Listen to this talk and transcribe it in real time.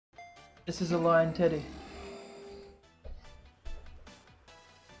This is a lion teddy.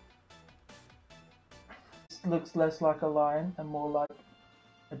 This looks less like a lion and more like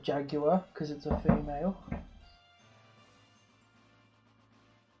a jaguar because it's a female.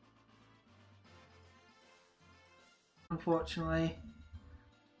 Unfortunately,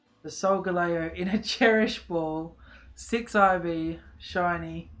 the Solgaleo in a Cherish Ball, 6 IV,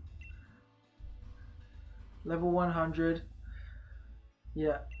 shiny, level 100.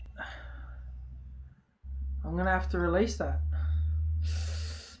 Yeah. I'm gonna have to release that.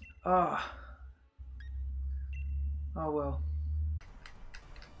 Ah. Oh well.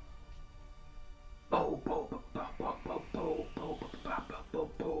 Bo, bo, bo, bo, bo, bo, bo, bo, bo, bo,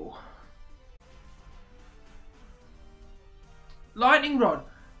 bo. Lightning Rod!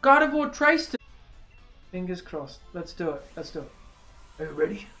 Gardevoir traced it! Fingers crossed. Let's do it. Let's do it. Are you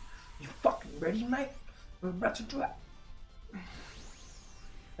ready? You fucking ready, mate? We're about to do it.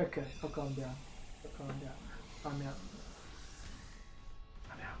 Okay, I'll calm down. I'll calm down. I'm out.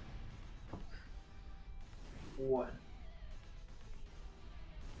 I'm out. 1,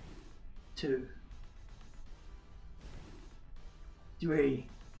 2, 3.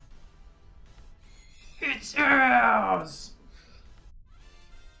 It's ours!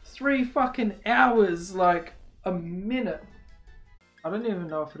 3 fucking hours, like a minute. I don't even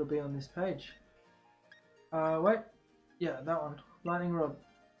know if it'll be on this page. Wait. Yeah, that one. Lightning Rod.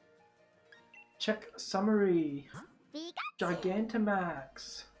 Check summary.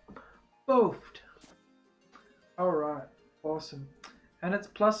 Gigantamax. Boofed. Alright, awesome. And it's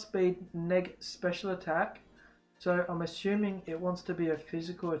plus speed, neg special attack. So I'm assuming it wants to be a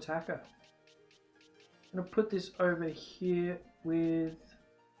physical attacker. I'm going to put this over here with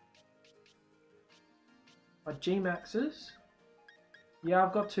my Gmaxes. Yeah,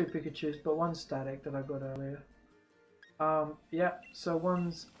 I've got 2 Pikachus, but one's static that I got earlier. Yeah, so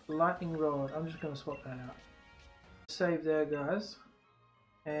one's Lightning Rod. I'm just going to swap that out. Save there, guys.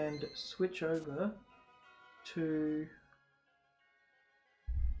 And switch over to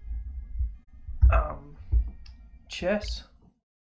chess.